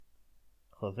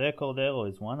Jose Cordero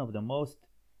is one of the most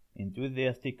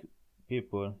enthusiastic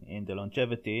people in the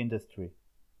longevity industry.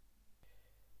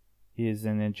 He is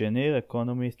an engineer,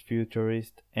 economist,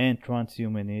 futurist, and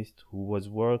transhumanist who has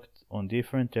worked on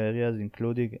different areas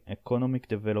including economic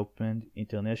development,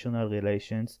 international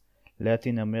relations,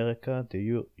 Latin America,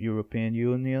 the European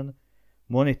Union,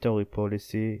 monetary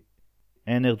policy,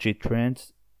 energy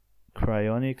trends,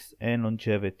 cryonics, and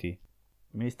longevity.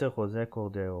 Mr. Jose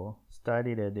Cordero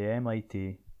studied at the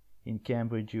MIT in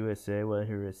Cambridge, USA, where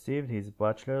he received his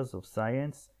Bachelor's of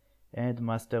Science and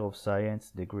Master of Science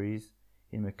degrees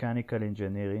in Mechanical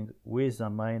Engineering with a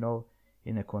minor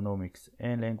in Economics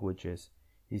and Languages.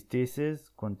 His thesis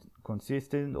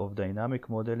consisted of dynamic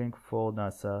modeling for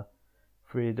NASA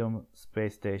Freedom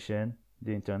Space Station,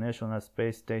 the International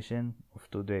Space Station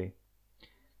of today.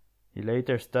 He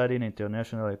later studied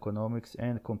international economics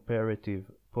and comparative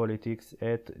politics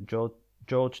at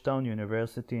Georgetown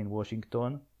University in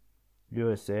Washington,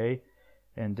 USA,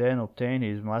 and then obtained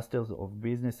his Master's of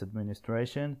Business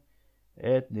Administration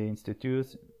at the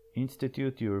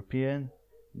Institut Européen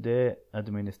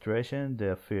d'Administration des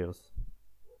Affaires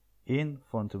in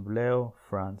Fontainebleau,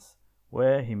 France,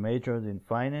 where he majored in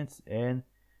finance and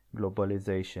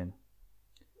globalization.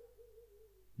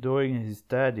 During his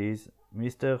studies,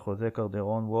 Mr. Jose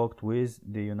Calderon worked with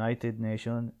the United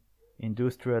Nations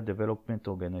Industrial Development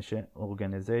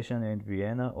Organization in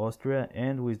Vienna, Austria,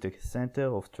 and with the Center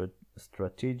of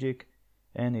Strategic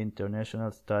and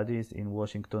International Studies in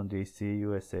Washington, D.C.,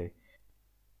 USA.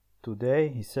 Today,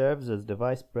 he serves as the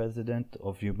Vice President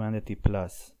of Humanity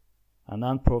Plus, a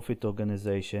non-profit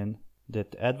organization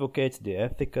that advocates the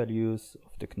ethical use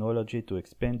of technology to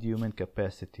expand human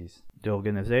capacities. The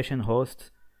organization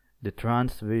hosts the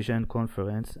Trans Vision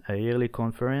Conference, a yearly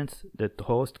conference that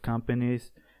hosts companies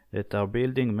that are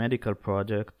building medical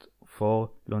products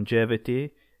for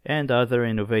longevity and other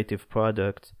innovative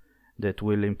products that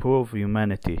will improve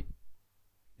humanity.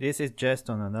 This is just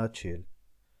on a nutshell.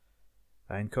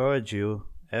 I encourage you,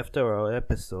 after our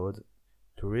episode,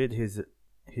 to read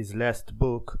his last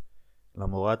book, La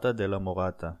Morata de la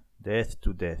Morata, Death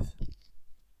to Death.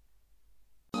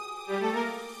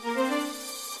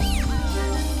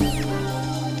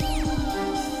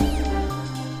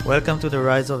 Welcome to the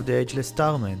Rise of the Ageless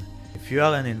Starman. If you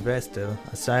are an investor,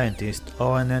 a scientist,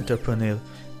 or an entrepreneur,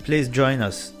 please join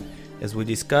us as we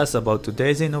discuss about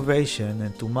today's innovation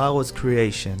and tomorrow's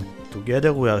creation.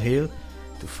 Together we are here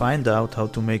to find out how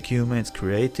to make humans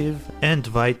creative and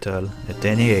vital at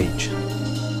any age.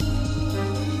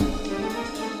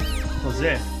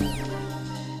 Jose,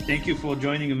 thank you for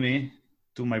joining me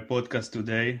to my podcast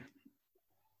today.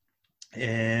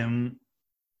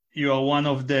 You are one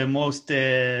of the most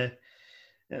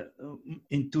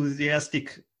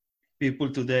enthusiastic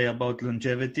people today about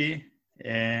longevity,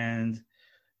 and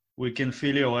we can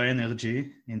feel your energy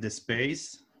in the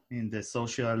space, in the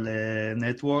social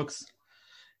networks.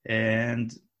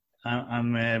 And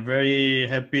I'm very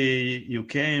happy you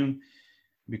came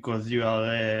because you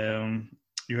are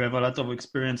you have a lot of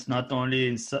experience not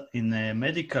only in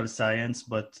medical science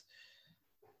but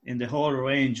in the whole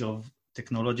range of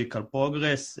technological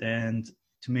progress, and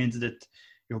it means that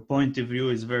your point of view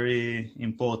is very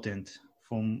important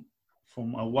from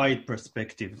a wide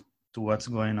perspective to what's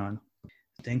going on.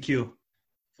 Thank you.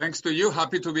 Thanks to you.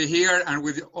 Happy to be here and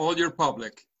with all your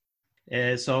public.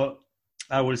 So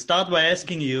I will start by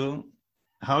asking you,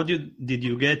 how did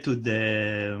you get to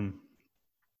the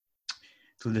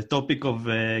topic of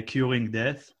curing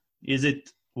death?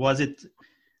 Was it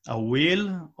a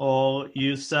will, or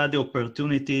you saw the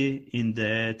opportunity in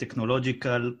the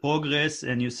technological progress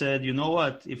and you said, you know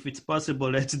what, if it's possible,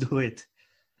 let's do it?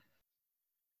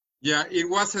 Yeah, it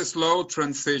was a slow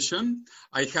transition.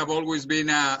 I have always been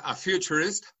a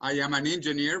futurist. I am an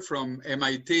engineer from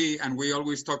MIT, and we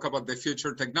always talk about the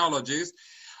future technologies.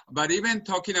 But even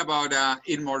talking about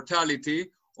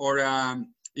immortality or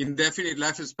indefinite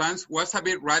lifespans was a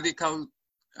bit radical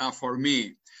for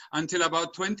me. Until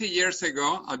about 20 years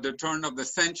ago, at the turn of the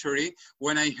century,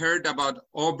 when I heard about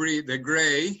Aubrey de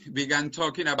Grey began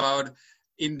talking about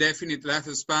indefinite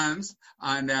lifespans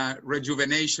and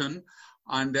rejuvenation.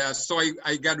 And so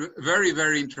I got very,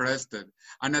 very interested.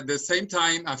 And at the same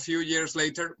time, a few years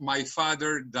later, my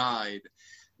father died.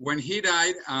 When he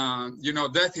died,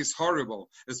 death is horrible,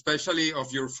 especially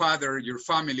of your father, your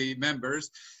family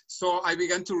members. So I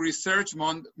began to research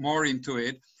more into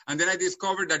it. And then I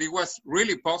discovered that it was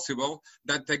really possible,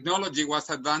 that technology was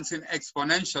advancing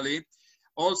exponentially,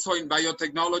 also in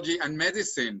biotechnology and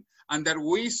medicine. and that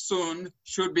we soon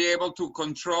should be able to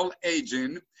control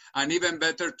aging, and even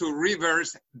better, to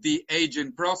reverse the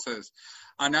aging process.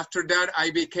 And after that, I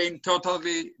became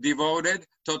totally devoted,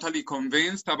 totally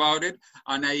convinced about it.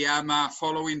 And I am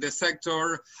following the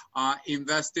sector,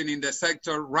 investing in the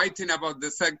sector, writing about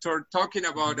the sector, talking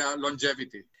about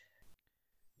longevity.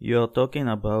 You're talking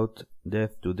about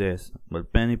death to death,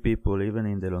 but many people, even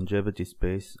in the longevity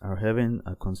space, are having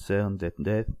a concern that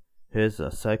death has a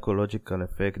psychological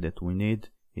effect that we need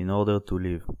in order to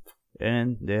live.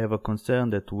 And they have a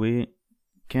concern that we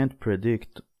can't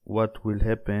predict what will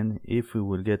happen if we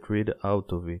will get rid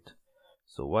out of it.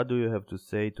 So what do you have to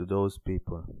say to those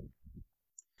people?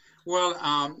 Well,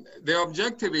 the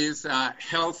objective is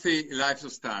healthy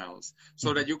lifestyles,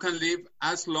 so that you can live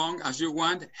as long as you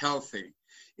want healthy.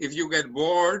 If you get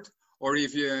bored, or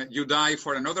if you die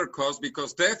for another cause,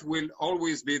 because death will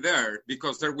always be there,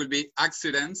 because there will be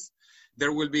accidents,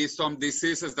 there will be some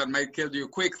diseases that might kill you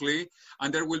quickly,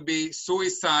 and there will be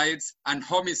suicides and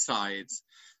homicides.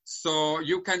 So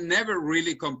you can never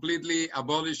really completely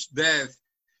abolish death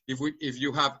if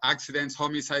you have accidents,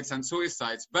 homicides, and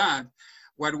suicides. But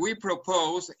what we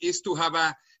propose is to have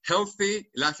a healthy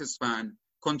lifespan,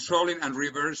 controlling and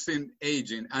reversing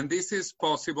aging. And this is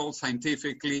possible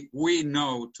scientifically. We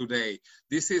know today.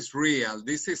 This is real.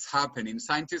 This is happening.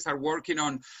 Scientists are working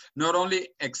on not only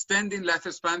extending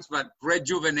lifespans, but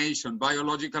rejuvenation,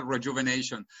 biological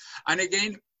rejuvenation. And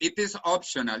again, it is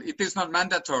optional. It is not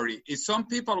mandatory. If some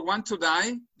people want to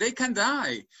die, they can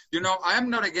die. I am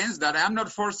not against that. I am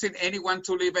not forcing anyone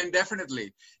to live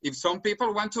indefinitely. If some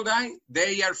people want to die,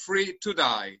 they are free to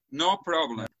die. No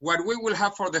problem. What we will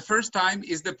have for the first time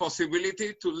is the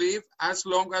possibility to live as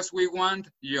long as we want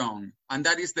young. And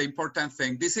that is the important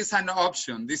thing. This is an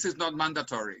option. This is not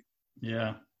mandatory.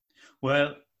 Yeah.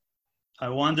 Well, I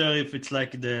wonder if it's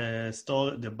like the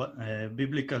story, the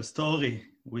biblical story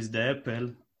with the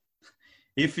apple.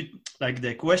 If it, like,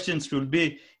 the question should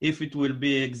be, if it will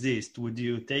exist, would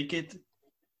you take it?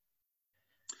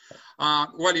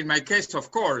 Well, in my case,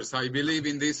 of course, I believe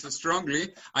in this strongly.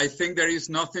 I think there is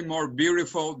nothing more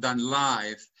beautiful than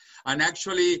life. And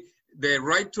actually, the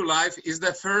right to life is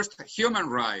the first human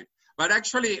right. But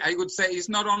actually, I would say it's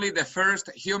not only the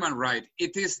first human right,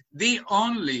 it is the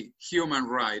only human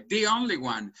right, the only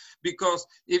one. Because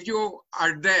if you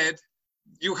are dead,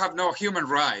 you have no human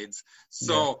rights.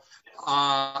 So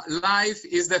life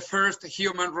is the first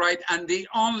human right and the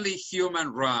only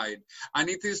human right. And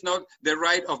it is not the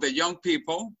right of the young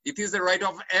people. It is the right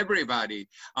of everybody,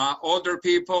 older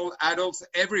people, adults,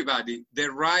 everybody,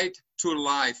 the right to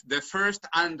life, the first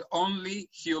and only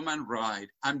human right.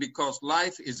 And because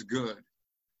life is good.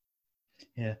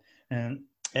 Yeah.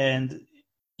 And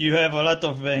you have a lot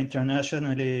of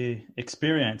internationally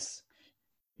experience.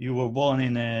 You were born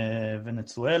in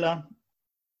Venezuela.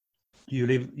 You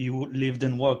lived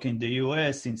and worked in the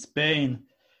U.S., in Spain.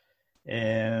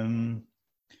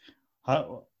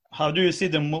 How do you see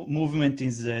the movement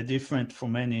is different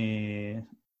from any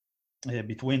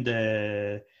between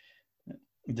the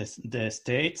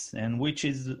states, and which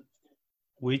is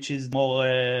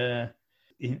more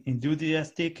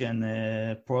enthusiastic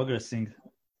and progressing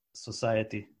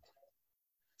society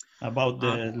about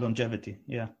the longevity?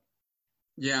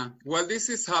 Yeah, well, this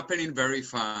is happening very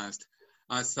fast.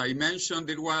 As I mentioned,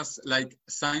 it was like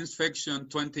science fiction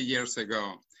 20 years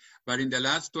ago. But in the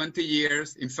last 20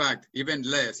 years, in fact, even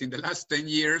less, in the last 10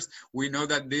 years, we know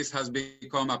that this has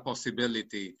become a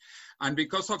possibility. And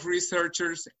because of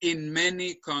researchers in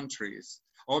many countries,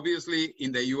 obviously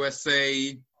in the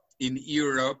USA, in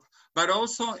Europe, but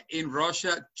also in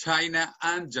Russia, China,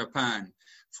 and Japan.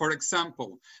 For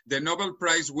example, the Nobel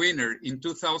Prize winner in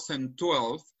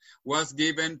 2012 was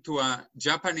given to a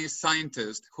Japanese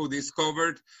scientist who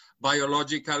discovered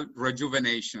biological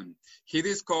rejuvenation. He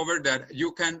discovered that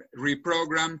you can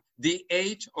reprogram the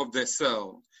age of the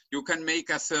cell. You can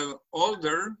make a cell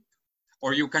older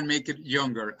or you can make it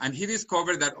younger. And he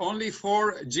discovered that only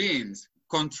 4 genes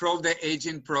control the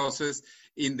aging process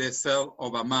in the cell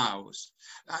of a mouse.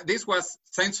 This was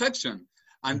science fiction.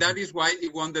 And that is why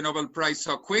it won the Nobel Prize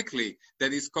so quickly. The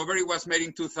discovery was made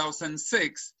in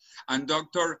 2006, and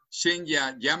Dr.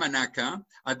 Shinya Yamanaka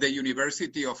at the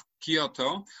University of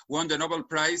Kyoto won the Nobel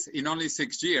Prize in only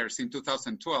 6 years, in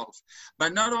 2012.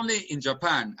 But not only in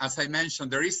Japan, as I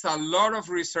mentioned, there is a lot of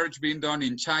research being done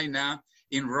in China,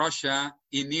 in Russia,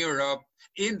 in Europe,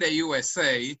 in the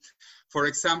USA. For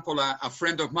example, a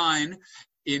friend of mine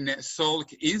in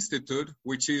Salk Institute,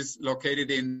 which is located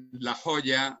in La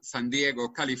Jolla, San Diego,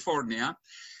 California.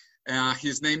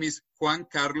 His name is Juan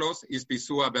Carlos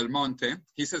Ispizua Belmonte.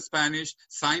 He's a Spanish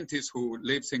scientist who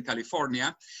lives in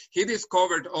California. He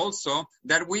discovered also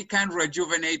that we can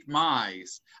rejuvenate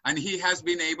mice, and he has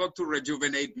been able to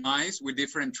rejuvenate mice with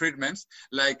different treatments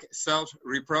like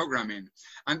self-reprogramming.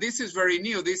 And this is very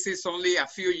new. This is only a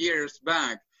few years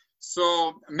back.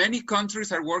 So many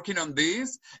countries are working on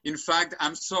this. In fact,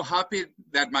 I'm so happy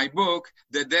that my book,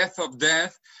 The Death of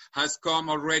Death, has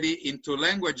come already into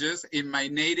languages in my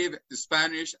native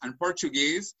Spanish and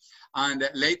Portuguese, and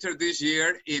later this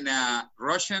year in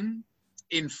Russian,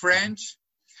 in French,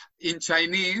 in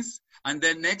Chinese, and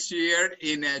then next year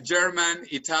in German,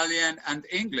 Italian, and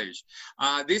English.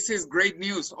 This is great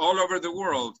news all over the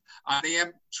world. And I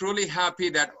am truly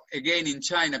happy that, again, in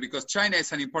China, because China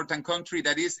is an important country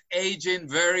that is aging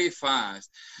very fast.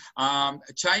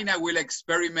 China will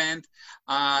experiment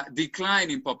a decline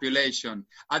in population,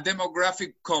 a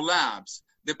demographic collapse.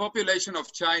 The population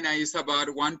of China is about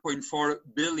 1.4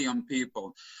 billion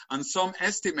people. And some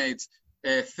estimates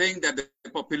think that the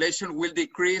population will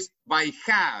decrease by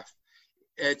half.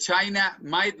 China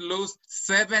might lose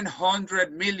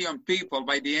 700 million people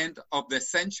by the end of the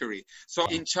century. So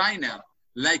in China,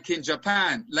 like in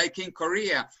Japan, like in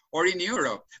Korea, or in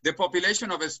Europe, the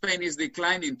population of Spain is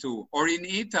declining too, or in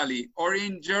Italy, or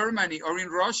in Germany, or in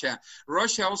Russia.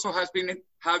 Russia also has been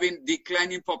having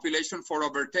declining population for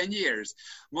over 10 years.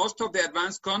 Most of the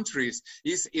advanced countries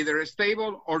is either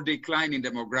stable or declining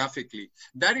demographically.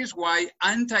 That is why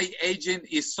anti-aging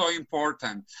is so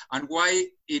important, and why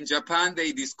in Japan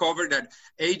they discovered that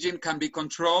aging can be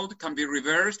controlled, can be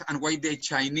reversed, and why the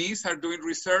Chinese are doing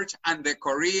research, and the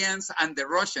Koreans and the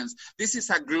Russians. This is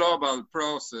a global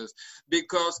process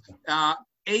because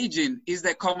aging is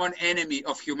the common enemy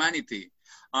of humanity,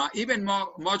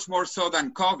 much more so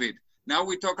than COVID. Now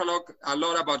we talk a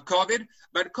lot about COVID,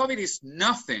 but COVID is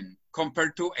nothing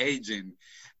compared to aging.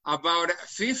 About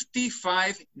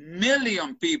 55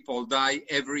 million people die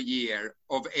every year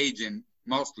of aging,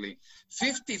 mostly.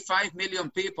 55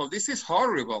 million people, this is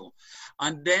horrible.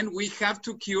 And then we have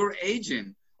to cure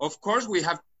aging. Of course, we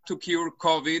have to cure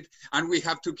COVID, and we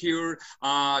have to cure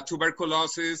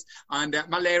tuberculosis and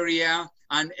malaria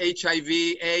and HIV,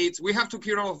 AIDS. We have to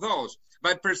cure all of those.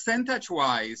 But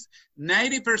percentage-wise,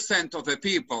 90% of the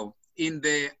people in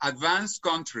the advanced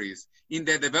countries, in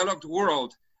the developed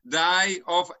world, die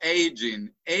of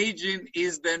aging. Aging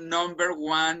is the number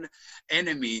one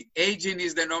enemy. Aging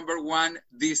is the number one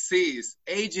disease.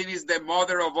 Aging is the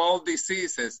mother of all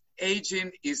diseases.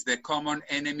 Aging is the common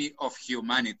enemy of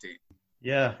humanity.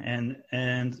 Yeah,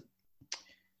 and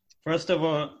first of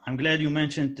all, I'm glad you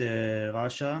mentioned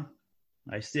Russia.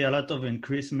 I see a lot of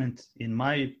increasement in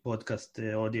my podcast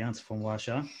audience from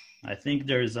Russia. I think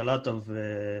there is a lot of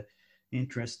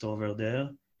interest over there.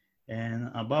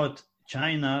 And about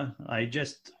China,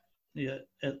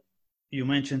 you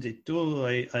mentioned it too.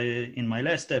 In my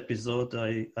last episode,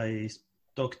 I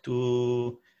talked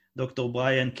to Dr.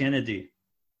 Brian Kennedy.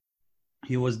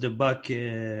 He was the Buck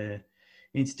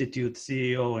Institute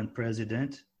CEO and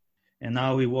president, and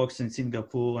now he works in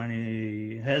Singapore, and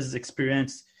he has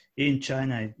experience in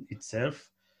China itself.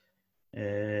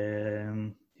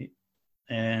 And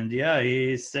yeah,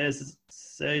 he says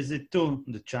it too,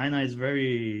 that China is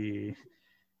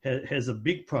has a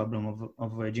big problem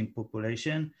of aging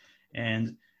population,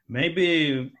 and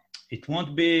maybe it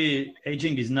won't be,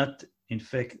 aging is not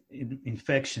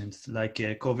infections like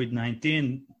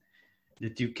COVID-19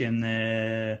 that you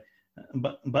can,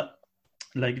 but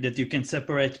like that you can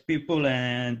separate people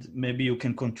and maybe you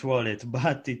can control it,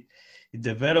 but it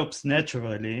develops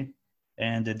naturally,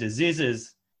 and the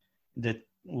diseases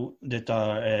that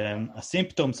are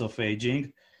symptoms of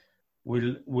aging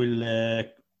will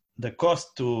the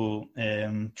cost to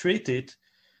treat it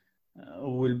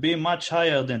will be much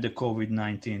higher than the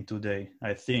COVID-19 today,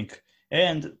 I think.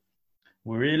 And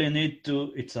we really need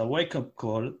to, it's a wake-up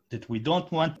call that we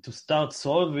don't want to start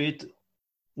solve it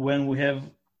when we have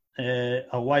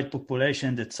a wide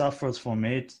population that suffers from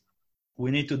it. We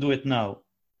need to do it now.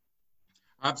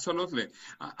 Absolutely.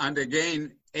 And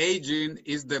again, aging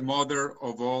is the mother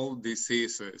of all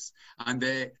diseases and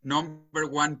the number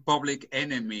one public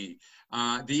enemy,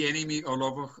 the enemy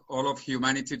all of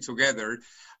humanity together.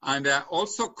 And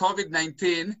also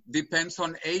COVID-19 depends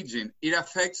on aging. It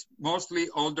affects mostly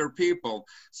older people.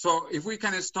 So if we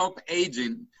can stop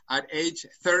aging at age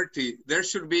 30, there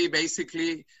should be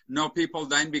basically no people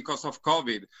dying because of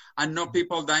COVID, and no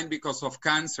people dying because of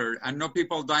cancer, and no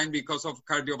people dying because of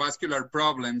cardiovascular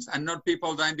problems, and not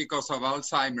people dying because of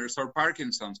Alzheimer's Alzheimer's or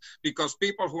Parkinson's, because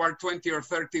people who are 20 or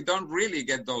 30 don't really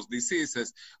get those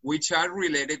diseases, which are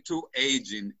related to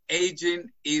aging. Aging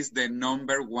is the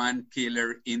 #1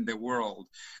 killer in the world.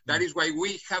 That is why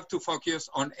we have to focus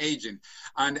on aging.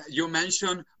 And you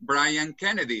mentioned Brian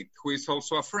Kennedy, who is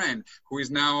also a friend, who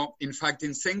is now, in fact,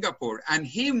 in Singapore. And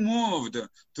he moved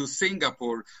to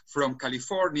Singapore from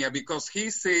California because he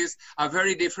sees a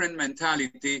very different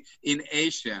mentality in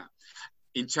Asia.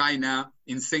 In China,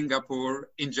 in Singapore,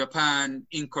 in Japan,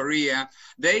 in Korea,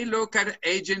 they look at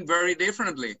aging very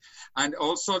differently. And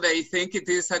also they think it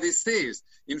is a disease.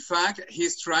 In fact,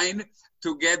 he's trying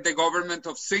to get the government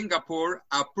of Singapore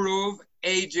approve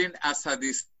aging as a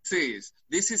disease.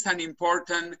 This is an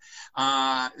important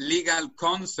legal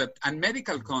concept and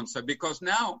medical concept, because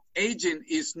now aging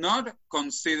is not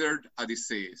considered a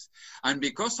disease. And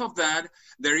because of that,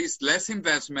 there is less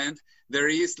investment, there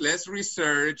is less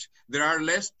research, there are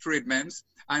less treatments,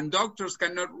 and doctors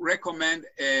cannot recommend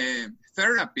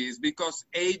therapies because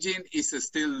aging is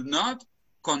still not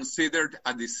considered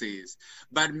a disease.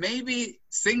 But maybe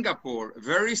Singapore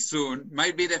very soon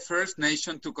might be the first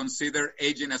nation to consider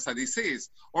aging as a disease,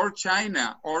 or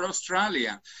China, or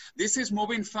Australia. This is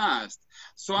moving fast.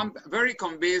 So I'm very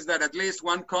convinced that at least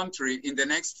one country in the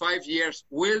next 5 years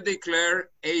will declare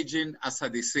aging as a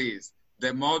disease,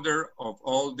 the mother of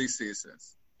all diseases.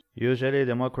 Usually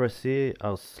democracy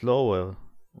are slower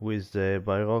with the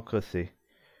bureaucracy.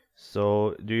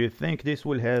 So do you think this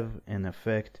will have an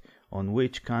effect on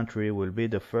which country will be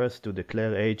the first to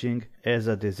declare aging as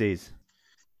a disease?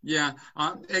 Yeah,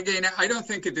 again, I don't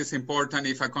think it is important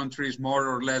if a country is more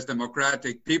or less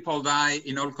democratic. People die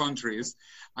in all countries,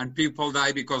 and people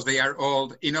die because they are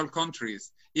old in all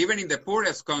countries. Even in the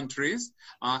poorest countries,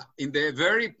 in the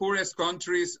very poorest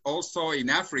countries, also in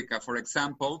Africa, for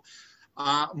example,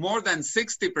 more than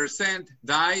 60%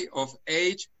 die of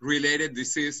age-related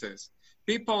diseases.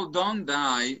 People don't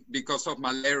die because of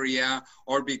malaria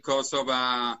or because of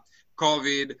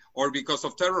COVID or because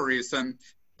of terrorism.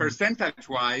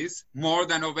 Percentage-wise, more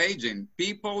than of aging.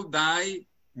 People die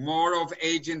more of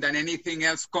aging than anything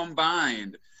else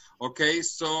combined. Okay,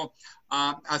 so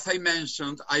as I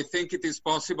mentioned, I think it is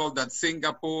possible that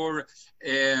Singapore,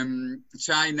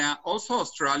 China, also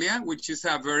Australia, which is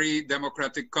a very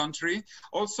democratic country,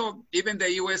 also even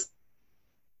the US,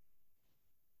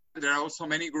 there are also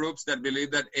many groups that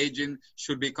believe that aging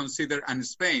should be considered, and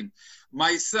Spain.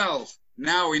 Myself,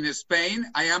 now in Spain,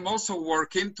 I am also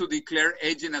working to declare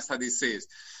aging as a disease.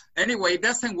 Anyway, it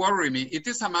doesn't worry me. It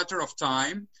is a matter of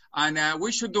time, and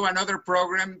we should do another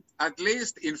program at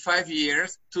least in 5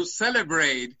 years to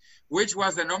celebrate which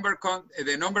was the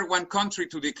 #1 country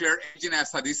to declare aging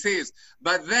as a disease.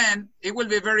 But then it will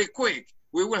be very quick.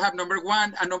 We will have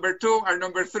 #1 and #2 and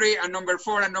 #3 and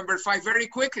 #4 and #5 very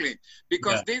quickly,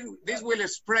 because this will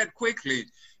spread quickly.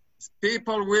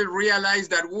 People will realize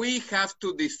that we have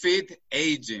to defeat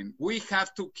aging. We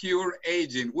have to cure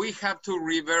aging. We have to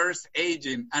reverse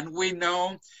aging. And we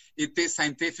know it is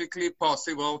scientifically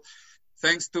possible,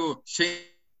 thanks to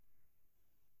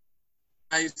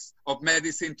of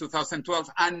Medicine 2012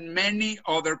 and many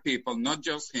other people, not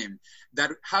just him, that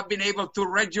have been able to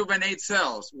rejuvenate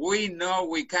cells. We know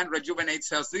we can rejuvenate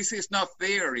cells. This is not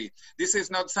theory. This is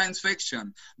not science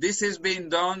fiction. This is being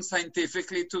done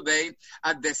scientifically today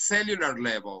at the cellular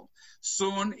level.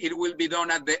 Soon it will be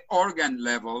done at the organ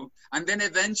level, and then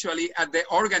eventually at the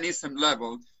organism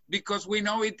level, because we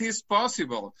know it is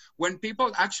possible. When people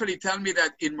actually tell me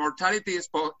that immortality is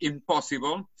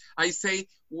impossible, I say,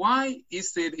 why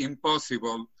is it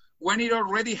impossible when it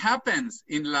already happens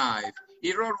in life?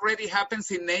 It already happens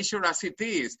in nature as it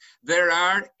is. There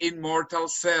are immortal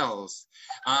cells.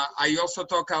 I also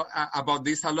talk about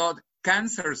this a lot.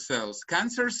 Cancer cells.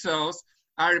 Cancer cells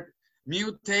are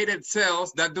mutated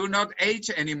cells that do not age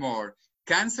anymore.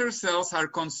 Cancer cells are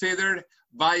considered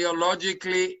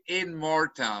biologically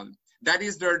immortal. That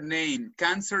is their name.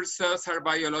 Cancer cells are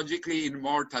biologically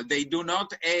immortal. They do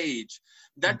not age.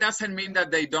 That doesn't mean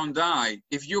that they don't die.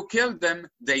 If you kill them,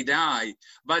 they die,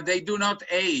 but they do not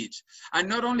age. And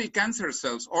not only cancer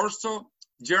cells, also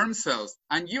germ cells.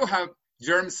 And you have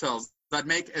germ cells that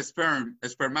make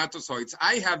spermatozoids.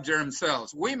 I have germ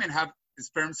cells. Women have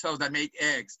sperm cells that make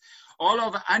eggs. All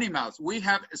of animals, we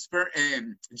have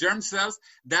germ cells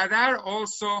that are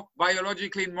also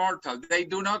biologically immortal. They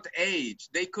do not age.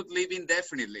 They could live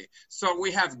indefinitely. So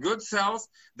we have good cells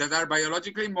that are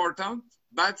biologically immortal,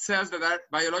 bad cells that are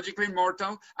biologically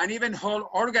immortal, and even whole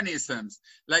organisms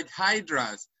like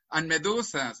hydras and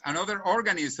medusas and other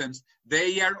organisms,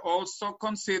 they are also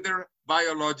considered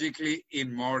biologically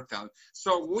immortal.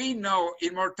 So we know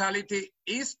immortality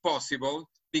is possible.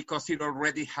 because it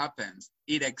already happens.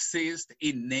 It exists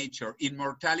in nature.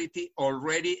 Immortality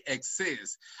already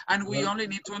exists. And we only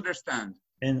need to understand.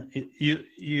 And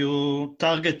you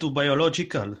target to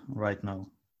biological right now,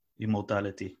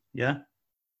 immortality, yeah?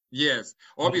 Yes,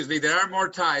 obviously there are more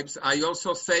types. I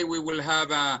also say we will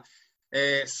have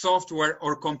a software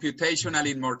or computational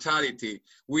immortality.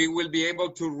 We will be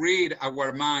able to read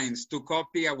our minds, to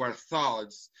copy our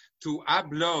thoughts, to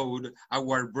upload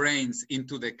our brains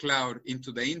into the cloud,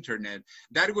 into the internet.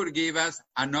 That would give us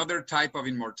another type of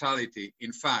immortality,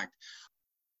 in fact.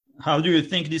 How do you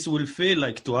think this will feel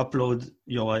like to upload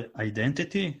your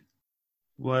identity?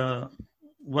 Well,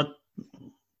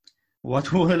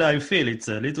 what will I feel? It's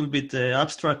a little bit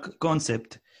abstract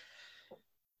concept.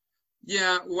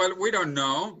 Yeah, well, we don't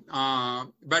know,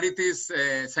 but it is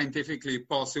scientifically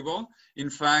possible. In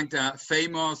fact,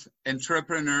 famous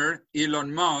entrepreneur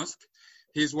Elon Musk,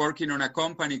 he's working on a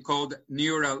company called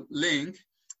Neuralink,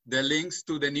 the links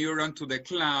to the neuron to the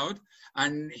cloud,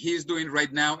 and he's doing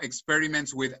right now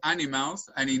experiments with animals,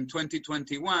 and in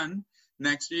 2021,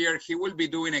 next year, he will be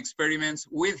doing experiments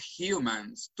with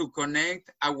humans to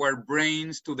connect our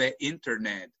brains to the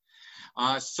internet.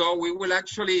 So we will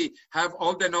actually have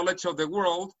all the knowledge of the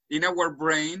world in our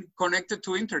brain connected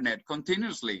to internet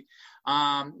continuously.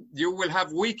 You will have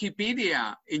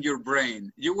Wikipedia in your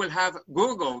brain. You will have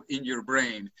Google in your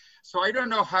brain. So I don't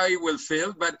know how it will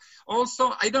feel, but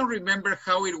also I don't remember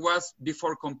how it was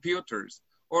before computers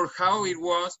or how it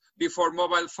was before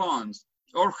mobile phones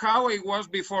or how it was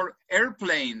before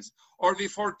airplanes or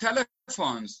before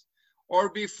telephones or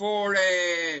before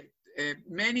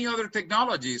many other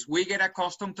technologies. We get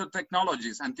accustomed to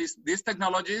technologies, and these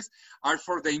technologies are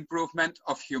for the improvement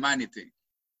of humanity.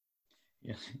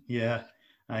 Yeah.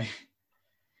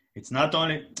 It's not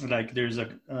only like there's a,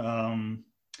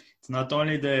 it's not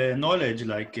only the knowledge,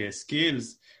 like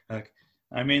skills. Like,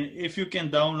 I mean, if you can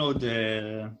download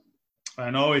I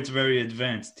know it's very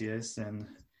advanced, yes, and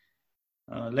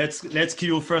let's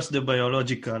cure first the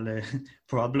biological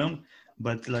problem.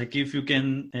 But like if you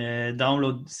can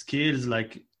download skills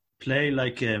like play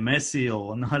like Messi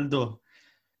or Ronaldo,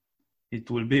 it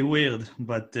will be weird.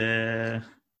 But yeah,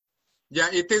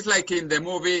 it is like in the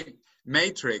movie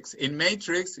Matrix. In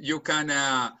Matrix, you can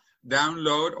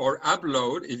download or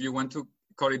upload, if you want to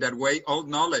call it that way, old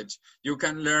knowledge. You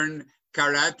can learn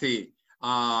karate,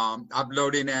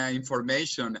 uploading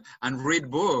information and read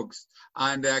books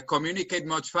and communicate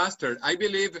much faster. I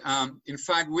believe, in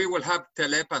fact, we will have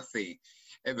telepathy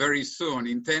very soon.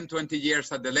 In 10, 20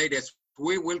 years at the latest,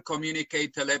 we will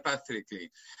communicate telepathically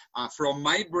from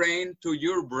my brain to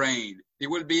your brain. It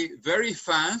will be very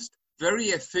fast, very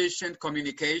efficient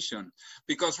communication,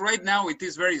 because right now it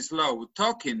is very slow.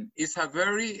 Talking is a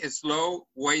very slow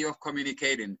way of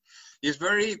communicating. It's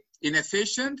very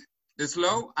inefficient,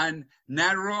 slow, and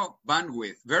narrow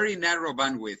bandwidth, very narrow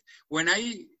bandwidth. When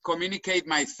I communicate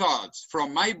my thoughts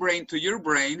from my brain to your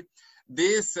brain,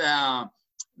 this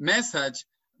message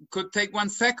could take 1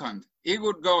 second. It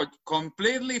would go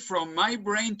completely from my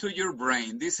brain to your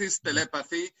brain. This is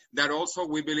telepathy that also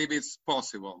we believe is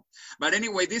possible. But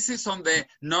anyway, this is on the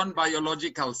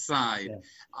non-biological side.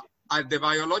 Yeah. At the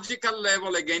biological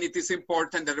level, again, it is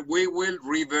important that we will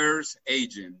reverse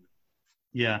aging.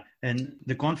 Yeah, and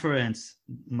the conference,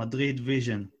 Madrid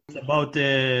Vision, about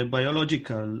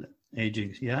biological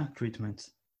aging, yeah,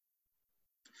 treatments.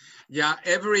 Yeah,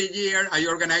 every year I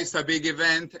organize a big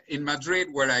event in Madrid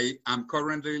where I am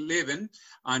currently living,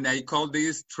 and I call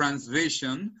this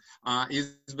Transvision.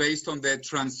 It's based on the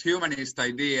transhumanist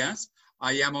ideas.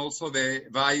 I am also the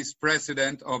vice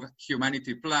president of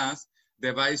Humanity Plus,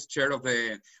 the vice chair of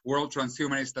the World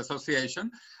Transhumanist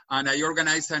Association, and I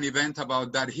organize an event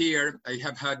about that here. I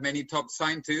have had many top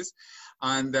scientists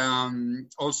and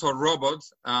also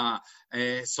robots.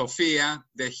 Sophia,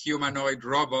 the humanoid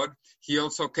robot, he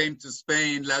also came to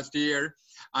Spain last year,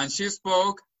 and she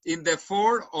spoke in the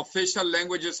 4 official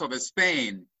languages of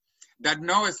Spain that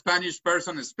no Spanish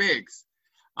person speaks.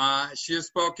 She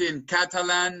spoke in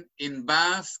Catalan, in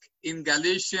Basque, in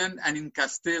Galician, and in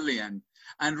Castilian.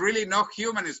 And really no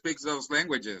human speaks those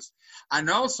languages. And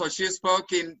also she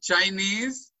spoke in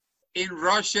Chinese, in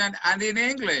Russian, and in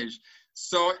English.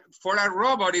 So for a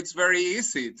robot, it's very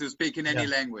easy to speak in any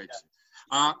language.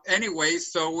 Anyway,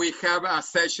 so we have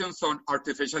sessions on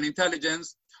artificial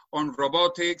intelligence, on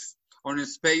robotics, on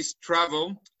space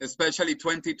travel, especially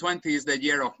 2020 is the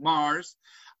year of Mars.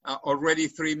 already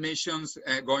 3 missions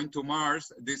going to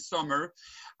Mars this summer.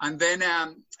 And then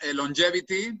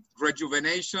longevity,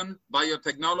 rejuvenation,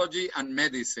 biotechnology, and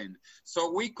medicine.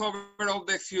 So we cover all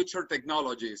the future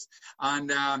technologies.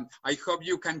 And I hope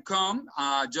you can come.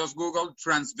 Just Google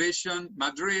Transvision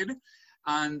Madrid.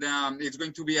 And it's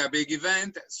going to be a big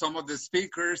event. Some of the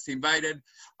speakers invited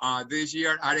this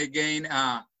year are again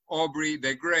Aubrey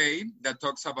de Grey, that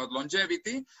talks about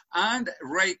longevity, and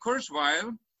Ray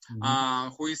Kurzweil,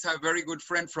 who is a very good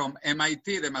friend from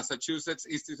MIT, the Massachusetts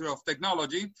Institute of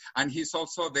Technology, and he's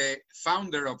also the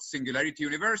founder of Singularity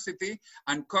University,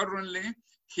 and currently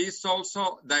he's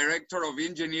also Director of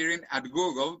Engineering at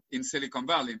Google in Silicon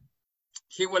Valley.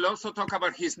 He will also talk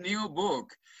about his new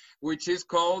book, which is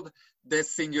called The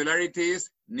Singularity is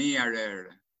Nearer.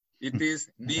 It is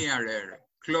nearer,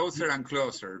 closer and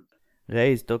closer.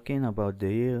 Ray is talking about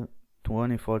the year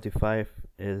 2045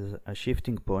 as a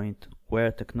shifting point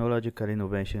where technological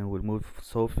innovation will move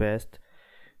so fast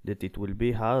that it will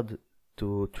be hard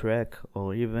to track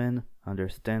or even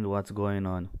understand what's going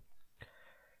on.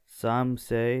 Some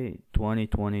say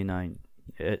 2029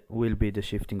 will be the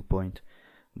shifting point,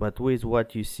 but with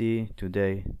what you see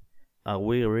today, are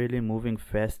we really moving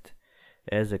fast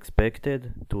as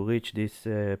expected to reach this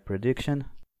prediction?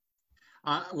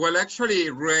 Well,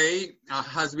 actually, Ray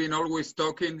has been always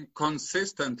talking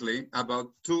consistently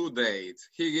about 2 dates.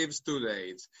 He gives 2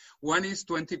 dates. One is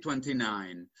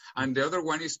 2029, and the other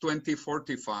one is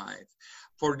 2045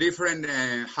 for different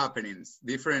happenings,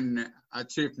 different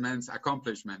achievements,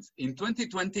 accomplishments. In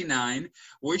 2029,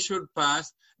 we should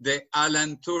pass the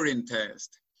Alan Turing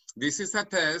test. This is a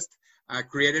test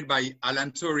created by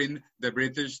Alan Turing, the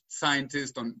British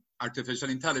scientist on artificial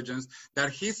intelligence,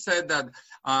 that he said that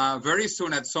very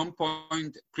soon, at some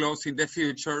point close in the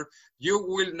future, you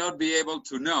will not be able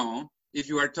to know if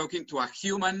you are talking to a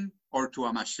human or to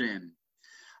a machine.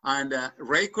 And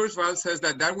Ray Kurzweil says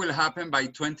that that will happen by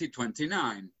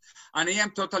 2029. And I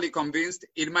am totally convinced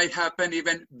it might happen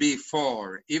even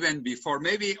before,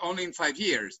 maybe only in 5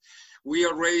 years. We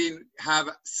already have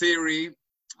Siri,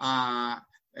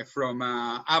 from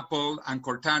Apple, and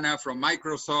Cortana from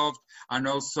Microsoft, and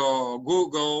also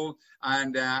Google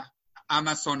and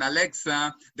Amazon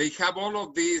Alexa. They have all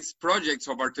of these projects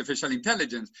of artificial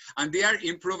intelligence, and they are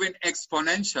improving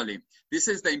exponentially. This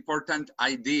is the important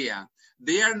idea.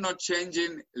 They are not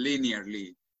changing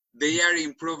linearly. They are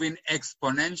improving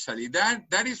exponentially.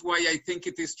 That is why I think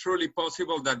it is truly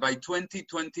possible that by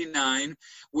 2029,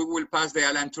 we will pass the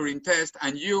Alan Turing test,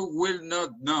 and you will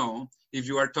not know if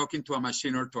you are talking to a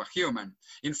machine or to a human.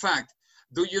 In fact,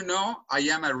 do you know I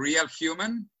am a real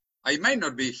human? I might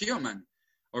not be human,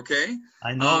 okay?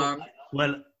 I know.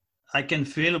 Well, I can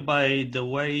feel by the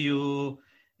way you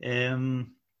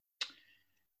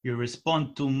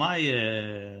respond to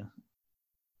my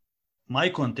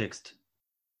context.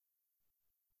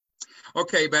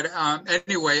 Okay, but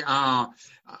anyway,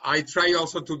 I try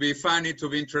also to be funny, to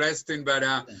be interesting, but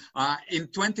in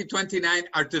 2029,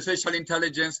 artificial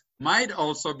intelligence might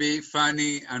also be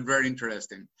funny and very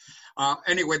interesting.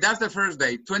 Anyway, that's the first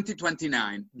date,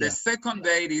 2029. The second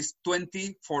date is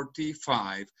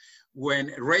 2045,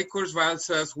 when Ray Kurzweil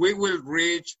says we will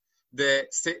reach the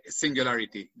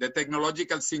singularity, the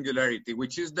technological singularity,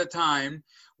 which is the time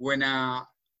when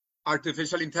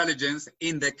artificial intelligence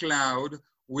in the cloud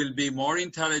will be more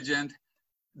intelligent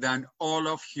than all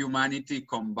of humanity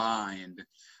combined.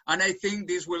 And I think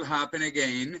this will happen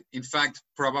again, in fact,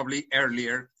 probably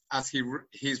earlier, as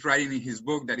he's writing in his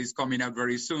book that is coming out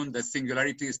very soon, The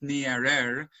Singularity is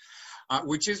Nearer,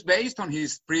 which is based on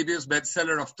his previous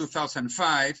bestseller of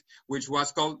 2005, which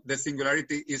was called The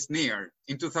Singularity is Near,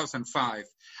 in 2005.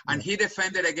 And he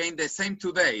defended again the same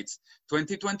 2 dates,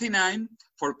 2029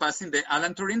 for passing the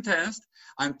Alan Turing test,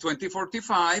 and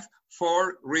 2045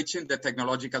 for reaching the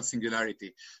technological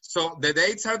singularity. So the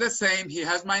dates are the same, he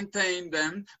has maintained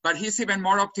them, but he's even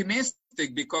more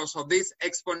optimistic because of this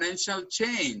exponential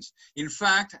change. In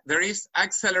fact, there is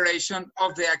acceleration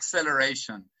of the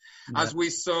acceleration. As we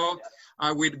saw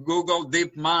with Google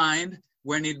DeepMind,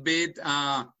 when it beat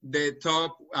the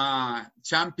top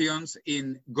champions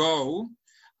in Go,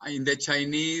 in the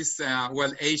Chinese,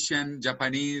 Asian,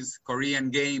 Japanese, Korean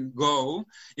game Go,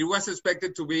 it was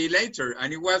expected to be later,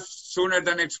 and it was sooner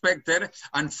than expected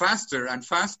and faster and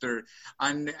faster.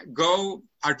 And Go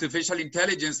artificial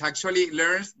intelligence actually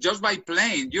learns just by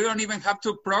playing. You don't even have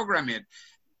to program it.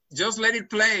 Just let it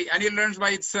play and it learns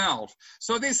by itself.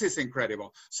 So this is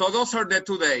incredible. So those are the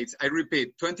 2 dates. I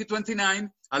repeat, 2029,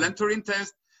 Alan Turing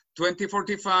test,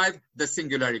 2045, the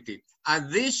singularity.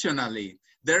 Additionally,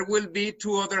 there will be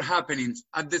two other happenings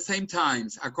at the same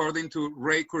times, according to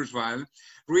Ray Kurzweil,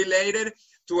 related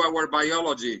to our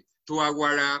biology, to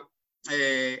our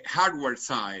hardware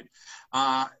side.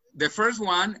 The first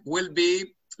one will be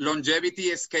longevity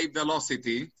escape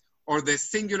velocity, or the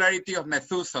singularity of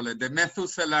Methuselah, the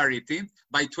Methuselarity,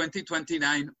 by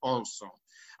 2029 also.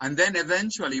 And then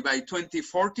eventually by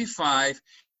 2045,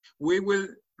 we will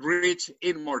reach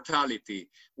immortality.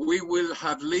 We will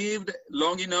have lived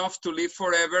long enough to live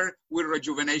forever with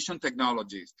rejuvenation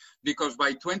technologies. Because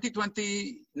by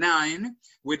 2029,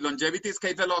 with longevity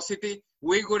escape velocity,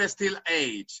 we would still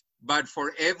age. But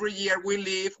for every year we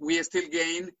live, we still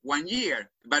gain 1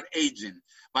 year, but aging.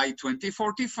 By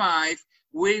 2045,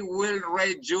 we will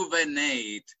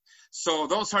rejuvenate. So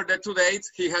those are the two dates.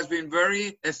 He has been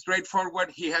very straightforward.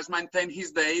 He has maintained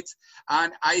his dates,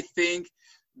 and I think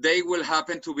they will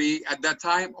happen to be at that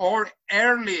time or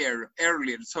earlier.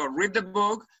 So read the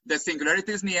book, The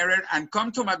Singularity is Nearer, and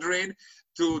come to Madrid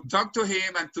to talk to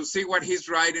him and to see what he's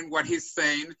writing, what he's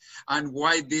saying, and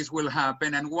why this will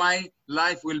happen and why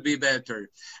life will be better.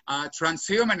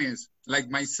 Transhumanists, like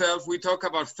myself, we talk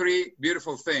about three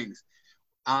beautiful things.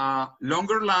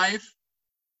 Longer life,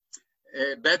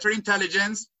 better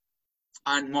intelligence,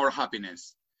 and more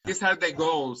happiness. These are the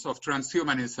goals of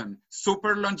transhumanism: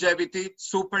 super longevity,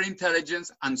 super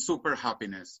intelligence, and super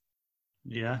happiness.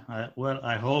 Yeah,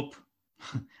 I hope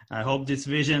this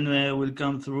vision will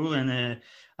come through, and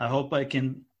I hope I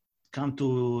can come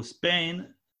to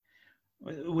Spain.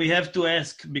 We have to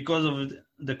ask, because of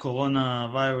the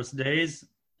coronavirus days,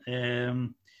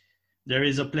 there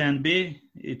is a plan B.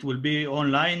 It will be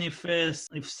online if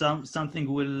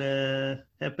something will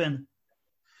happen.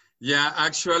 Yeah,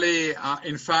 actually,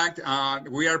 in fact,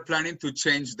 we are planning to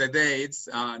change the dates,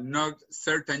 not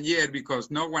certain yet because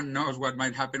no one knows what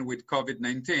might happen with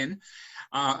COVID-19.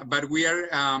 But we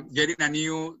are getting a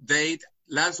new date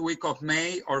last week of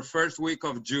May or first week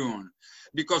of June,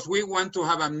 because we want to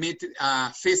have a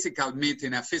physical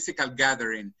meeting, a physical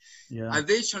gathering. Yeah.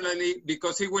 Additionally,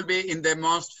 because it will be in the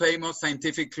most famous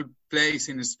scientific place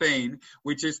in Spain,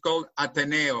 which is called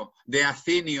Ateneo, the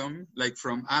Athenaeum, like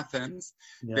from Athens,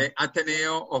 yeah. The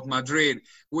Ateneo of Madrid,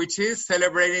 which is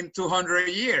celebrating 200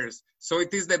 years. So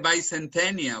it is the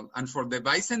bicentennial. And for the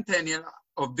bicentennial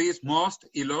of this most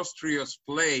illustrious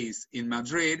place in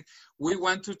Madrid, we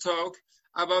want to talk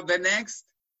about the next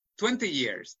 20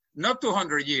 years, not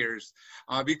 200 years,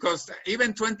 because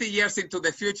even 20 years into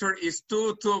the future is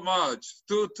too much,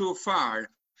 too far.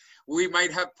 We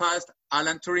might have passed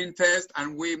Alan Turing test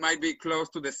and we might be close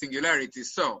to the singularity.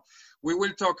 So we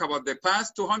will talk about the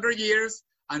past 200 years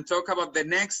and talk about the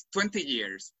next 20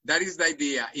 years. That is the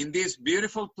idea. In this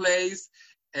beautiful place,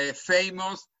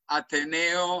 famous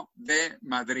Ateneo de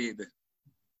Madrid.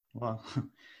 Wow,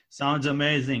 sounds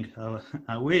amazing.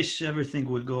 I wish everything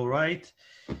would go right.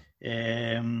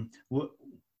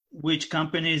 Which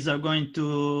companies are going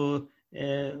to,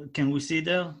 can we see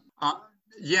there?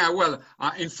 Yeah, well,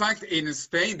 in fact, in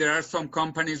Spain, there are some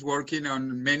companies working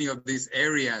on many of these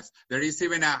areas. There is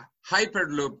even a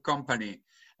Hyperloop company,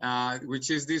 which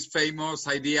is this famous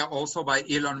idea also by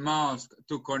Elon Musk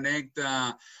to connect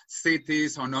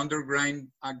cities on underground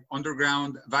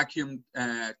vacuum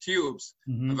tubes,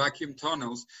 vacuum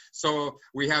tunnels. So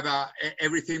we have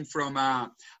everything from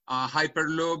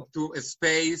Hyperloop to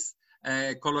space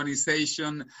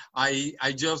colonization.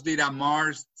 I just did a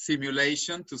Mars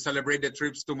simulation to celebrate the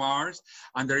trips to Mars,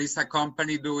 and there is a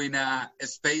company doing a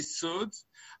space suits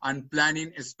and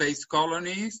planning space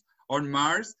colonies on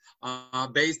Mars,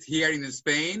 based here in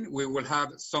Spain. We will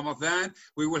have some of that.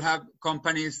 We will have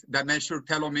companies that measure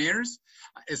telomeres.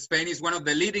 Spain is one of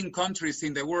the leading countries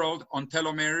in the world on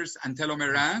telomeres and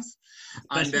telomerase.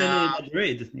 Especially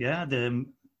Madrid, yeah. The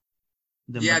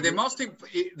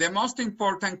most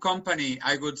important company,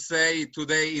 I would say,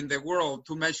 today in the world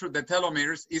to measure the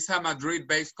telomeres is a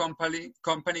Madrid-based company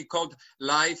called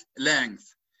Life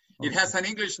Length. Okay. It has an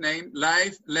English name,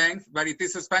 Life Length, but it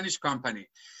is a Spanish company.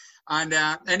 And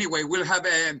anyway, we'll have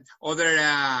other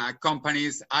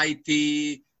companies,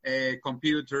 IT,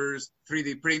 computers,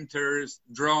 3D printers,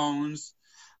 drones,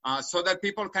 so that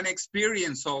people can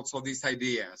experience also these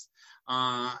ideas,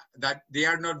 that they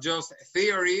are not just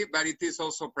theory, but it is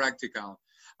also practical.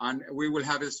 And we will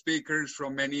have speakers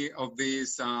from many of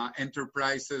these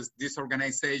enterprises, these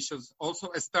organizations,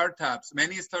 also startups,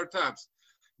 many startups,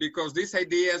 because these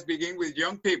ideas begin with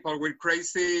young people with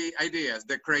crazy ideas,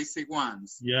 the crazy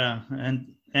ones. Yeah,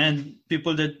 and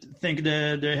people that think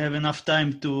that they have enough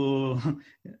time to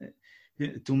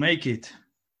make it.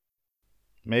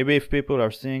 Maybe if people are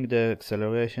seeing the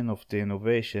acceleration of the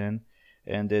innovation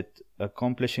and that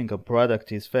accomplishing a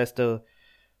product is faster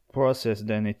process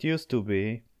than it used to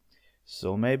be.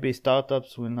 So maybe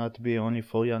startups will not be only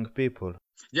for young people.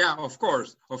 Yeah, of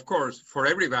course, for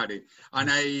everybody. And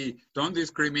I don't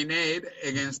discriminate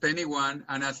against anyone.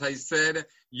 And as I said,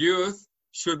 youth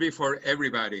should be for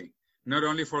everybody, not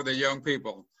only for the young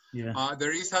people. Yeah.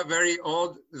 There is a very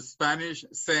old Spanish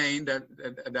saying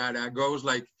that goes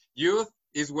like, youth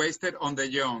is wasted on the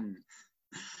young.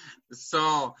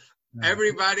 So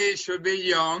everybody should be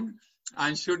young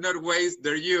and should not waste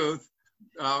their youth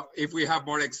if we have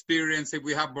more experience, if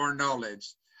we have more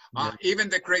knowledge. Even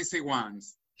the crazy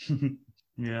ones.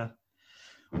 Yeah.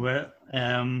 Well,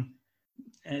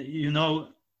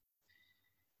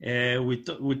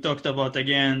 we talked about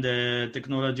again the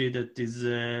technology that is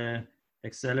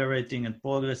accelerating and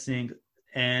progressing,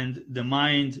 and the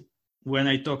mind. When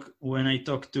I talk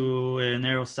to a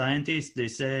neuroscientist, they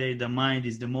say the mind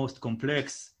is the most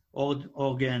complex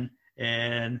organ,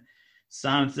 and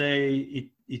some say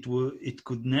it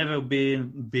could never be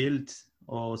built,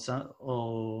 or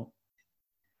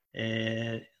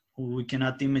we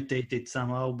cannot imitate it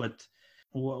somehow. But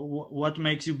what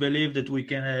makes you believe that we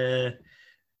can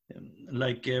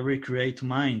recreate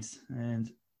minds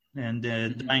and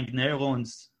dying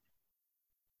neurons?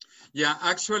 Yeah,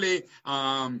 actually,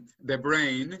 the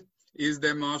brain is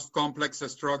the most complex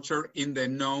structure in the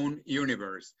known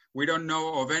universe. We don't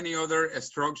know of any other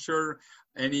structure,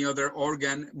 any other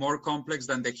organ more complex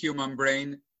than the human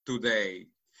brain today.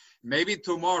 Maybe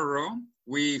tomorrow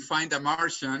we find a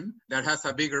Martian that has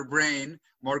a bigger brain,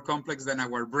 more complex than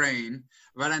our brain.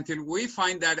 But until we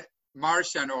find that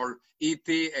Martian or ET,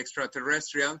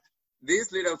 extraterrestrial,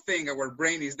 this little thing, our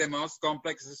brain, is the most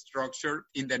complex structure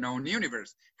in the known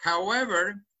universe.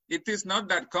 However, it is not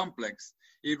that complex.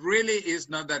 It really is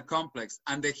not that complex.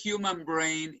 And the human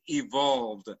brain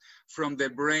evolved from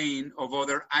the brain of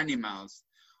other animals,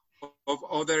 of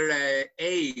other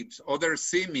apes, other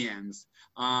simians.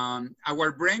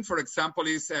 Our brain, for example,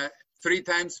 is 3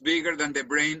 times bigger than the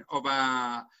brain of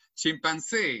a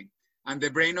chimpanzee. And the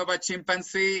brain of a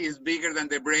chimpanzee is bigger than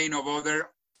the brain of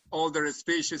other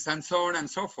species, and so on and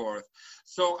so forth.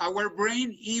 So our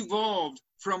brain evolved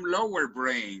from lower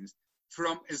brains,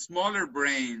 from smaller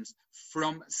brains,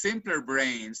 from simpler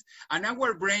brains, and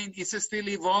our brain is still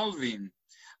evolving.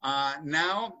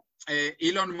 Now,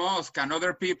 Elon Musk and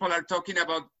other people are talking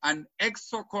about an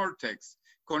exocortex,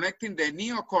 connecting the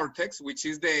neocortex, which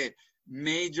is the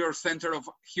major center of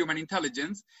human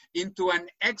intelligence, into an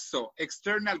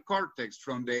external cortex,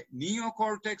 from the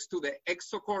neocortex to the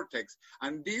exocortex,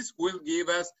 and this will give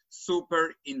us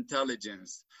super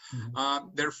intelligence.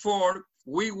 Therefore,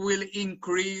 we will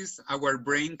increase our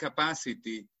brain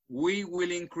capacity, we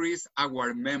will increase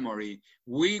our memory,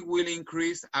 we will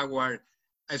increase our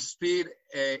speed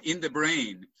in the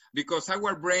brain, because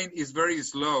our brain is very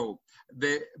slow.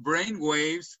 The brain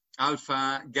waves,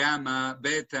 alpha, gamma,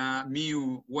 beta,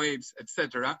 mu waves,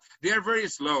 etc., they are very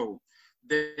slow.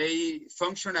 They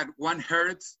function at 1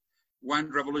 hertz,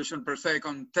 1 revolution per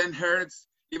second, 10 hertz,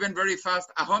 even very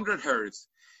fast, 100 hertz,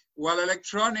 while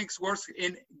electronics works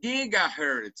in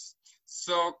gigahertz.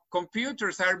 So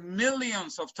computers are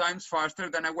millions of times faster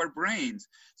than our brains.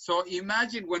 So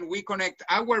imagine when we connect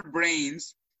our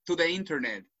brains to the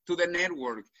internet, to the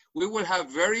network, we will have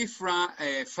very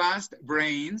fast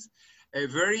brains,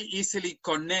 very easily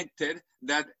connected,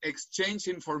 that exchange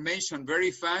information very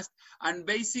fast, and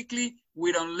basically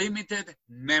with unlimited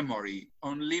memory.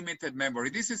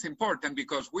 This is important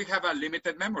because we have a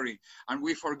limited memory and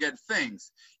we forget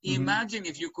things. Imagine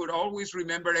if you could always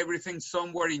remember everything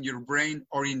somewhere in your brain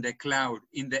or in the cloud,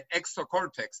 in the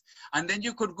exocortex, and then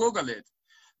you could Google it.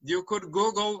 You could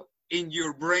Google in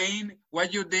your brain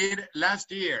what you did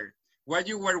last year, what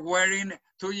you were wearing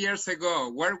 2 years ago,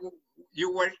 where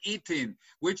you were eating,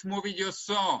 which movie you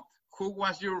saw, who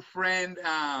was your friend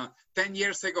 10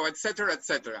 years ago, etc.,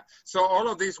 etc. So all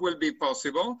of this will be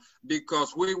possible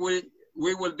because we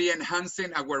will be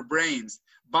enhancing our brains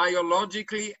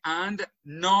biologically and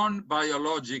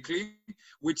non-biologically,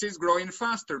 which is growing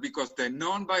faster because the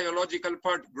non-biological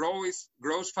part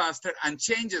grows faster and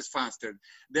changes faster.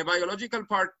 The biological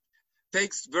part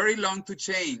takes very long to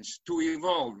change, to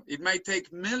evolve. It might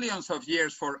take millions of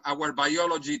years for our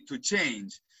biology to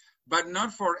change, but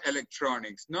not for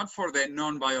electronics, not for the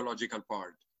non-biological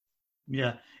part.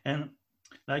 Yeah, and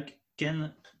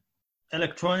can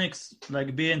electronics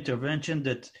be intervention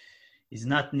that is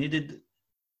not needed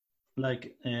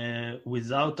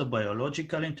without a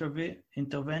biological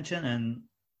intervention, and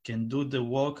can do the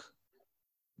work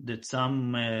that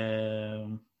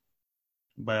some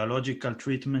biological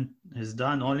treatment has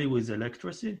done only with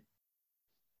electricity?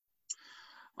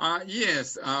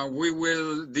 Yes, we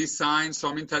will design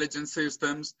some intelligent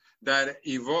systems that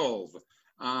evolve.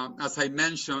 As I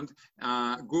mentioned,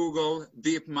 Google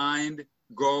DeepMind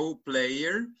Go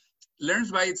player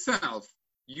learns by itself.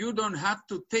 You don't have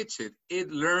to teach it. It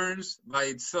learns by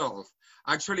itself.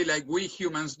 Actually, like we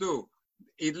humans do.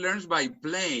 It learns by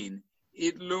playing.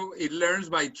 It learns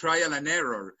by trial and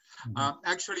error.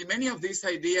 Actually, many of these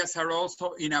ideas are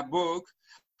also in a book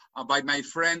by my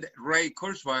friend Ray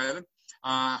Kurzweil,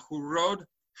 who wrote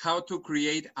How to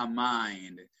Create a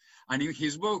Mind. And in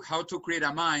his book, How to Create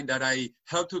a Mind, that I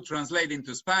helped to translate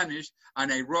into Spanish,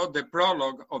 and I wrote the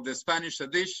prologue of the Spanish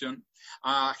edition,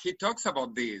 he talks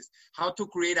about this, how to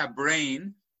create a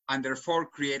brain and therefore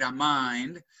create a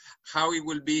mind, how it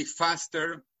will be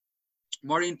faster,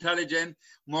 more intelligent,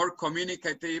 more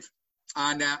communicative,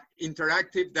 and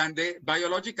interactive than the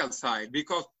biological side,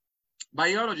 because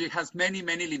biology has many,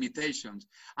 many limitations,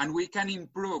 and we can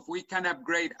improve, we can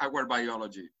upgrade our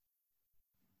biology.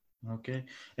 Okay,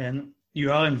 and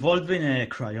you are involved in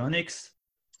cryonics?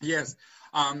 Yes,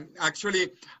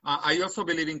 actually, I also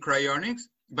believe in cryonics,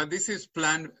 but this is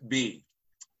plan B.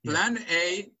 Plan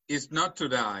A is not to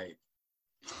die,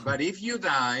 but if you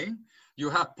die, you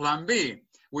have plan B,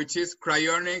 which is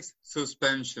cryonics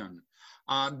suspension.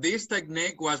 This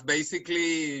technique was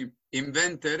basically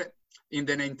invented in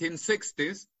the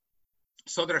 1960s,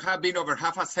 so there have been over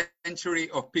half a century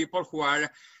of people who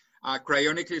are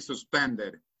cryonically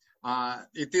suspended.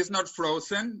 It is not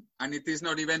frozen, and it is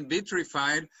not even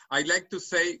vitrified. I like to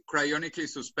say cryonically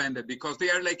suspended because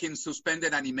they are like in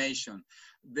suspended animation.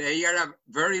 They are a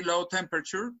very low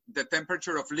temperature, the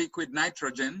temperature of liquid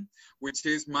nitrogen, which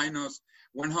is minus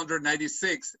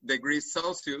 196 degrees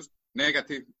Celsius,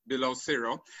 negative below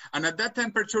zero. And at that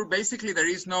temperature, basically, there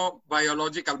is no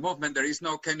biological movement. There is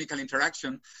no chemical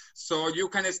interaction. So you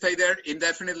can stay there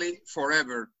indefinitely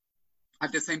forever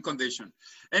at the same condition.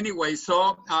 Anyway,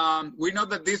 so we know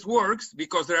that this works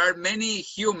because there are many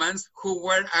humans who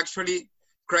were actually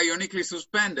cryonically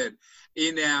suspended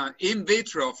in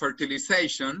vitro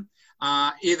fertilization.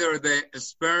 Either the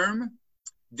sperm,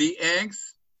 the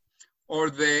eggs, or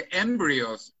the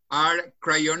embryos are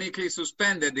cryonically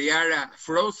suspended. They are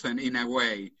frozen in a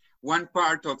way, one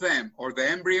part of them, or the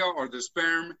embryo, or the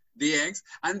sperm, the eggs,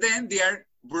 and then they are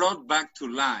brought back to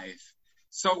life.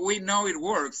 So we know it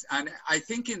works. And I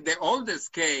think in the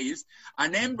oldest case,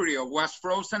 an embryo was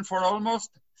frozen for almost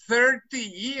 30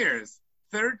 years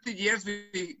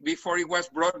before it was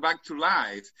brought back to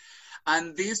life.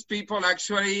 And these people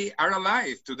actually are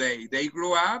alive today. They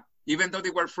grew up, even though they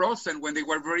were frozen when they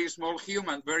were very small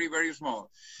humans, very, very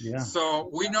small. Yeah. So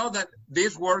we know that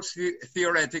this works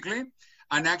theoretically.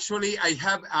 And actually, I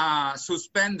have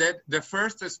suspended the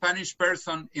first Spanish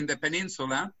person in the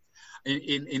peninsula,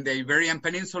 in the Iberian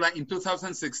Peninsula in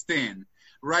 2016.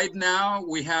 Right now,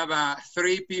 we have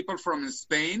 3 people from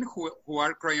Spain who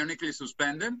are cryonically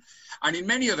suspended, and in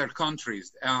many other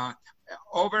countries.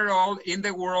 Overall, in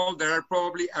the world, there are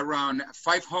probably around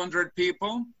 500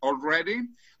 people already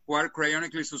who are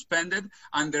cryonically suspended,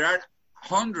 and there are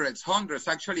hundreds,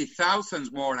 actually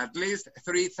thousands more, at least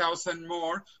 3,000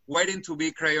 more, waiting to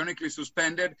be cryonically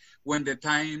suspended when the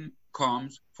time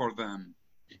comes for them.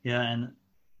 Yeah,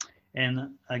 and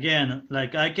again,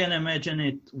 like I can imagine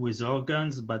it with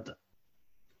organs, but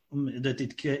that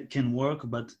it can work.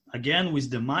 But again, with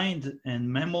the mind and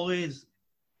memories,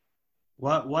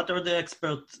 what are the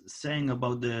experts saying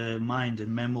about the mind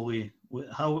and memory?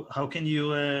 How can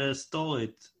you store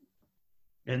it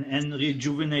and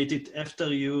rejuvenate it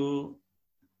after you?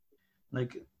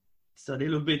 Like it's a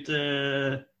little bit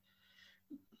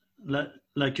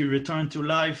like you return to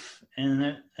life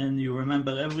and you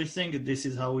remember everything. This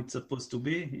is how it's supposed to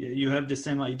be. You have the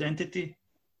same identity.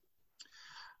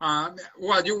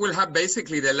 Well, you will have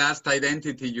basically the last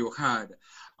identity you had.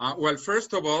 Well,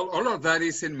 first of all of that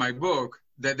is in my book,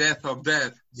 The Death of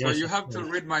Death. So yes, you have to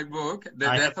read my book, The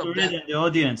Death of Death. And the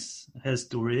audience has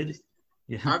to read.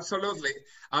 Yeah.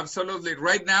 Absolutely.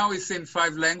 Right now it's in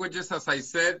 5 languages, as I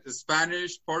said: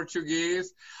 Spanish,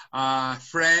 Portuguese,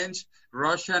 French,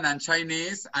 Russian, and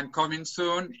Chinese, and coming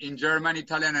soon in German,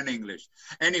 Italian, and English.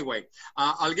 Anyway,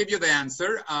 I'll give you the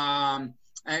answer.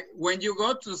 When you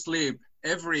go to sleep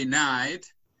every night,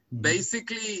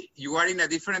 basically you are in a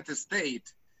different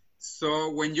state. So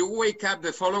when you wake up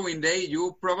the following day,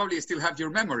 you probably still have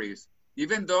your memories.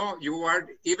 Even though you are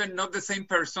even not the same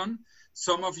person,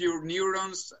 some of your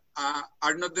neurons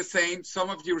are not the same, some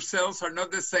of your cells are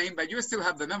not the same, but you still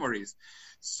have the memories.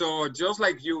 So just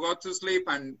like you go to sleep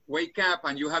and wake up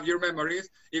and you have your memories,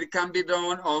 it can be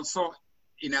done also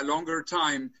in a longer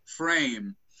time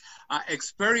frame.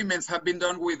 Experiments have been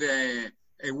done with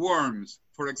worms.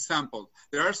 For example,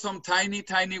 there are some tiny,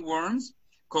 tiny worms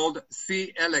called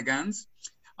C. elegans,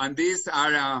 and these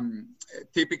are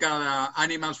typical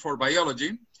animals for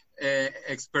biology,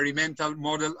 experimental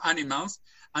model animals,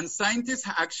 and scientists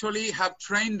actually have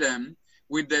trained them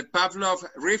with the Pavlov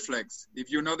reflex.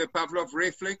 If you know the Pavlov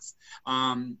reflex,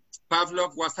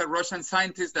 Pavlov was a Russian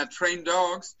scientist that trained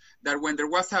dogs that when there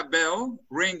was a bell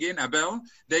ringing,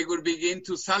 they would begin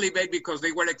to salivate because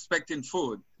they were expecting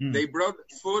food. They brought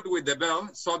food with the bell,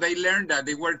 so they learned that,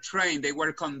 they were trained, they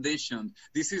were conditioned.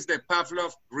 This is the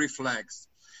Pavlov reflex.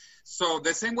 So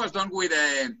the same was done with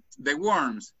the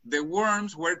worms. The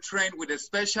worms were trained with a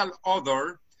special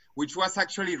odor, which was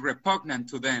actually repugnant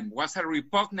to them, was a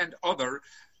repugnant odor,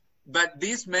 but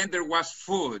this meant there was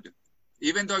food.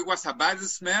 Even though it was a bad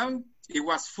smell, it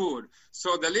was food.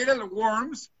 So the little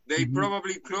worms, they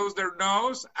probably closed their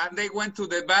nose and they went to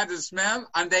the bad smell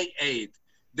and they ate.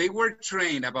 They were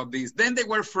trained about this. Then they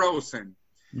were frozen.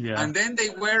 And then they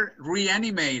were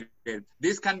reanimated.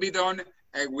 This can be done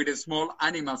with small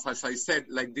animals, as I said,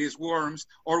 like these worms,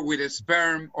 or with a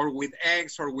sperm, or with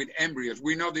eggs, or with embryos.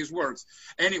 We know this works.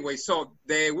 Anyway, so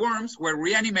the worms were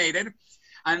reanimated,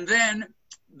 and then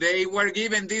they were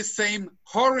given this same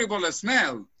horrible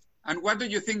smell. And what do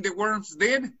you think the worms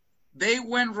did? They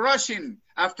went rushing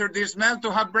after the smell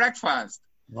to have breakfast.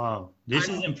 Wow, this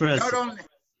is impressive.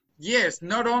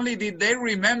 Not only did they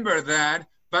remember that,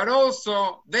 but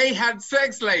also they had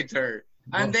sex later,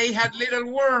 and they had little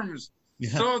worms.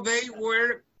 So they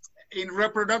were in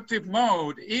reproductive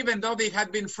mode, even though they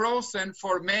had been frozen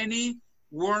for many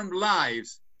worm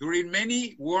lives. During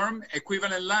many worm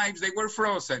equivalent lives, they were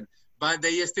frozen, but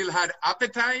they still had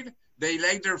appetite, they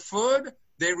liked their food,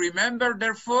 they remembered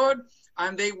their food,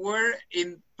 and they were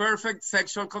in perfect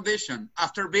sexual condition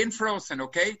after being frozen,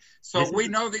 okay? So we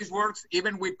know this works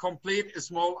even with complete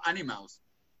small animals.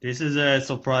 This is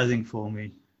surprising for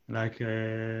me. Like,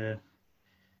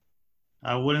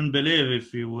 I wouldn't believe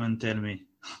if you wouldn't tell me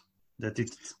that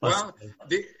it's possible.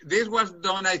 Well, this was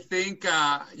done, I think,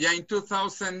 in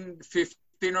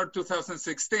 2015 or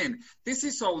 2016. This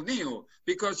is all new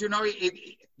because, you know,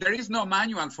 there is no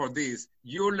manual for this.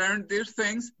 You learn these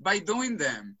things by doing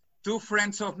them. Two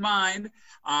friends of mine,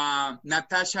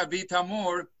 Natasha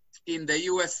Vita-Moore in the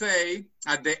USA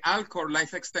at the Alcor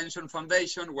Life Extension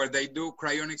Foundation, where they do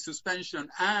cryonic suspension,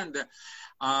 and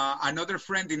another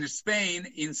friend in Spain,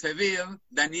 in Seville,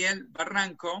 Daniel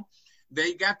Barranco,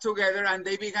 they got together and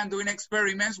they began doing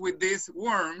experiments with these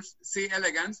worms, C.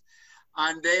 elegans,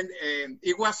 and then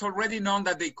it was already known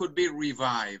that they could be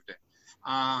revived.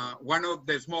 One of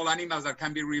the small animals that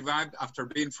can be revived after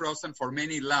being frozen for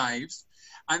many lives.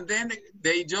 And then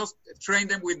they just trained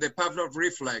them with the Pavlov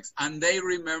reflex, and they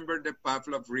remember the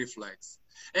Pavlov reflex.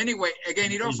 Anyway,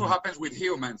 again, it also happens with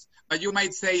humans, but you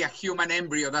might say a human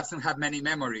embryo doesn't have many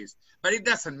memories, but it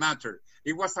doesn't matter.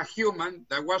 It was a human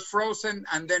that was frozen,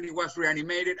 and then it was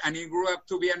reanimated, and it grew up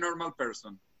to be a normal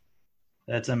person.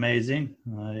 That's amazing.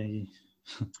 But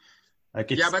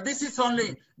this is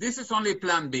only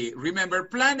plan B. Remember,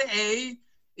 plan A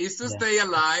is to stay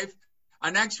alive.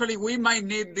 And actually, we might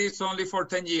need this only for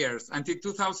 10 years, until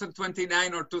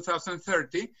 2029 or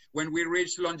 2030, when we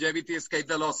reach longevity escape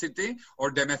velocity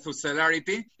or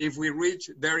demethuselarity, if we reach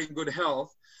there in good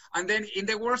health. And then in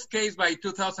the worst case, by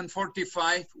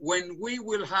 2045, when we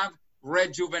will have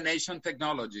rejuvenation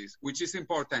technologies, which is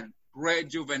important,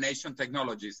 rejuvenation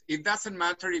technologies. It doesn't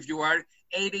matter if you are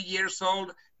 80 years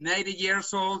old, 90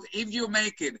 years old. If you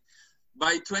make it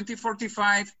by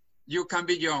 2045, you can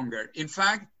be younger. In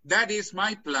fact, that is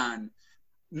my plan.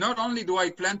 Not only do I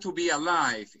plan to be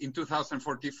alive in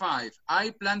 2045,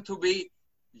 I plan to be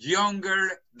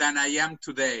younger than I am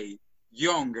today.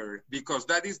 Younger, because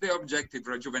that is the objective,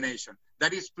 rejuvenation.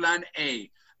 That is plan A.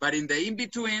 But in the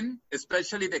in-between,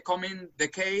 especially the coming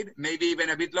decade, maybe even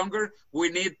a bit longer, we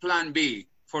need plan B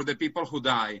for the people who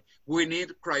die. We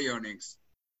need cryonics.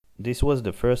 This was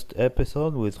the first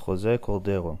episode with Jose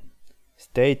Cordero.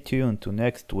 Stay tuned to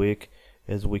next week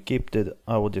as we keep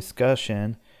our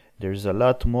discussion. There's a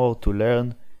lot more to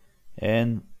learn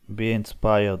and be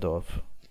inspired of.